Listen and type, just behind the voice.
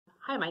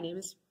Hi, my name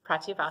is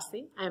Prachee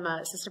Avasthi. I'm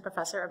an assistant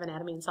professor of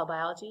anatomy and cell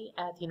biology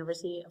at the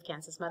University of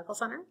Kansas Medical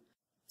Center.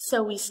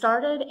 So we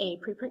started a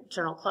preprint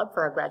journal club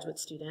for our graduate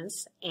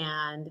students,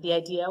 and the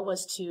idea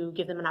was to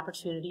give them an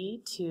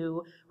opportunity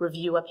to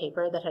review a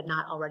paper that had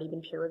not already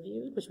been peer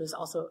reviewed, which was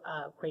also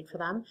great for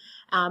them.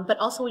 But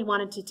also we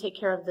wanted to take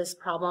care of this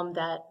problem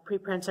that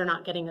preprints are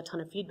not getting a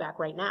ton of feedback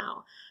right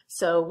now.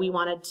 So we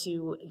wanted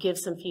to give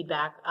some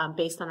feedback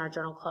based on our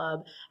journal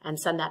club and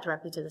send that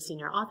directly to the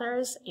senior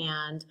authors,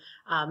 and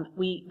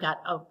we got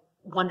a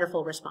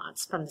wonderful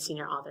response from the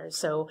senior authors.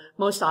 So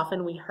most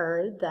often we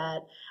heard that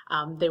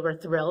they were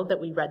thrilled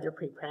that we read their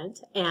preprint,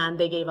 and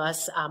they gave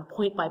us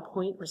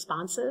point-by-point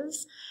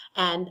responses.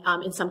 And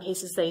in some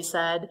cases they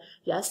said,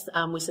 yes,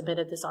 we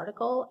submitted this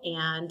article,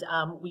 and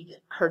we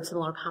heard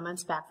similar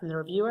comments back from the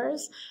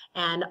reviewers.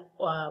 And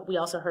we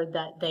also heard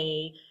that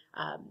they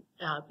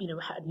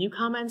had new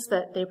comments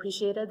that they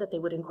appreciated that they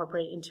would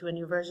incorporate into a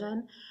new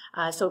version.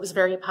 So it was a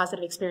very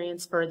positive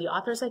experience for the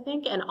authors, I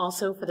think, and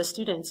also for the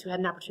students who had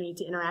an opportunity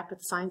to interact with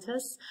the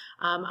scientists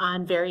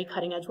on very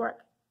cutting-edge work.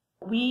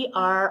 We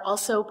are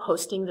also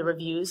posting the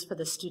reviews for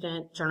the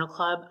student journal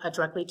club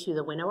directly to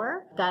the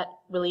winnower. That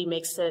really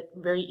makes it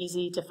very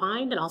easy to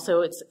find, and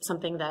also it's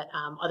something that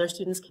other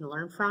students can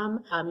learn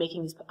from,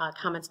 making these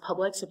comments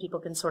public so people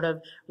can sort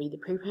of read the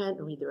preprint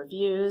and read the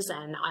reviews,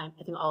 and I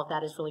think all of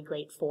that is really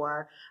great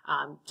for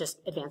just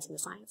advancing the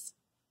science.